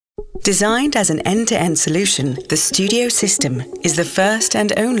Designed as an end-to-end solution, the Studio System is the first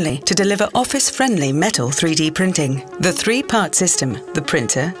and only to deliver office-friendly metal 3D printing. The three-part system, the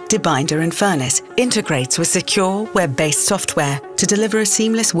printer, debinder and furnace, integrates with secure web-based software to deliver a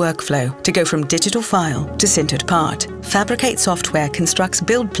seamless workflow to go from digital file to sintered part. Fabricate software constructs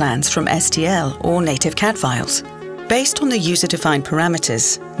build plans from STL or native CAD files. Based on the user-defined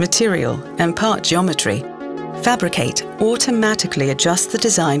parameters, material and part geometry, Fabricate automatically adjusts the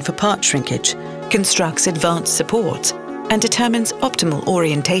design for part shrinkage, constructs advanced supports, and determines optimal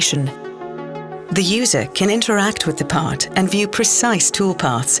orientation. The user can interact with the part and view precise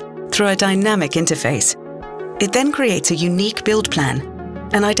toolpaths through a dynamic interface. It then creates a unique build plan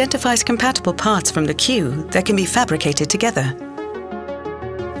and identifies compatible parts from the queue that can be fabricated together.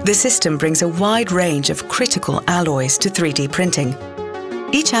 The system brings a wide range of critical alloys to 3D printing.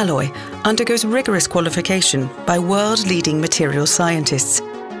 Each alloy undergoes rigorous qualification by world-leading material scientists,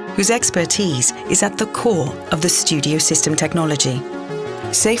 whose expertise is at the core of the Studio System technology.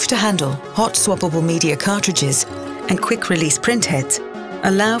 Safe to handle, hot swappable media cartridges and quick-release printheads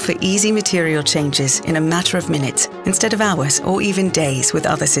allow for easy material changes in a matter of minutes instead of hours or even days with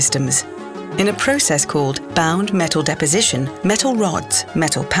other systems. In a process called bound metal deposition, metal rods,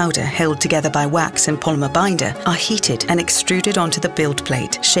 metal powder held together by wax and polymer binder, are heated and extruded onto the build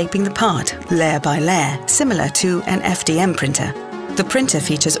plate, shaping the part layer by layer, similar to an FDM printer. The printer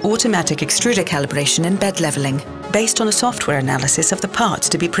features automatic extruder calibration and bed leveling, based on a software analysis of the parts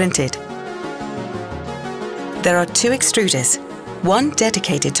to be printed. There are two extruders, one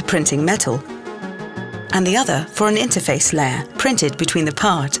dedicated to printing metal, and the other for an interface layer printed between the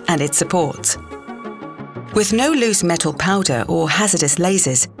part and its supports. With no loose metal powder or hazardous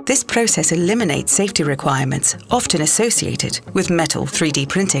lasers, this process eliminates safety requirements often associated with metal 3D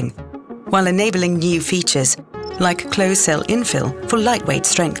printing, while enabling new features like closed-cell infill for lightweight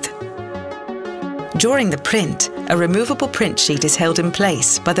strength. During the print, a removable print sheet is held in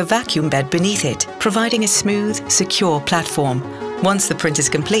place by the vacuum bed beneath it, providing a smooth, secure platform. Once the print is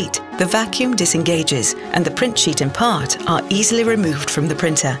complete, the vacuum disengages and the print sheet and part are easily removed from the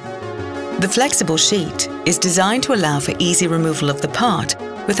printer. The flexible sheet is designed to allow for easy removal of the part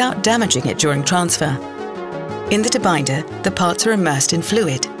without damaging it during transfer. In the debinder, the parts are immersed in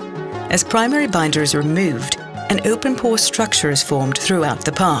fluid. As primary binder is removed, an open pore structure is formed throughout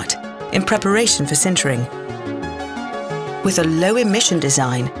the part, in preparation for sintering. With a low emission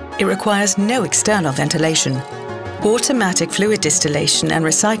design, it requires no external ventilation. Automatic fluid distillation and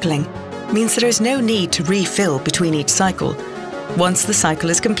recycling means there is no need to refill between each cycle. Once the cycle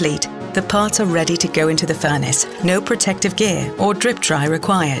is complete, the parts are ready to go into the furnace. No protective gear or drip dry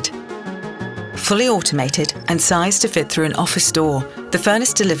required. Fully automated and sized to fit through an office door, the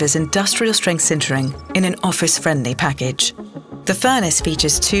furnace delivers industrial strength sintering in an office-friendly package. The furnace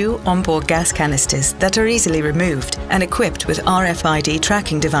features two onboard gas canisters that are easily removed and equipped with RFID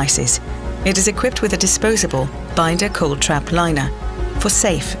tracking devices. It is equipped with a disposable binder cold trap liner for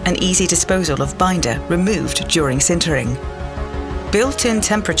safe and easy disposal of binder removed during sintering. Built-in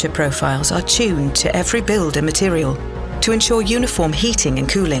temperature profiles are tuned to every build and material to ensure uniform heating and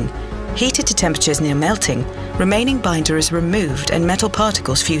cooling. Heated to temperatures near melting, remaining binder is removed and metal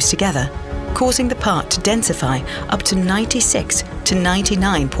particles fuse together, causing the part to densify up to 96 to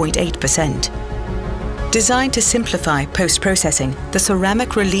 99.8%. Designed to simplify post-processing, the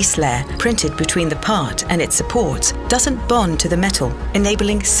ceramic release layer printed between the part and its supports doesn't bond to the metal,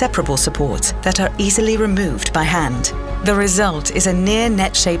 enabling separable supports that are easily removed by hand. The result is a near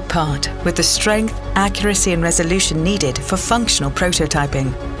net-shaped part with the strength, accuracy and resolution needed for functional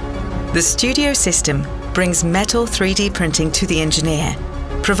prototyping. The Studio System brings metal 3D printing to the engineer,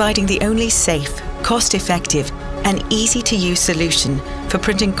 providing the only safe, cost-effective and easy-to-use solution for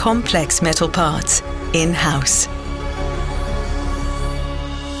printing complex metal parts in-house.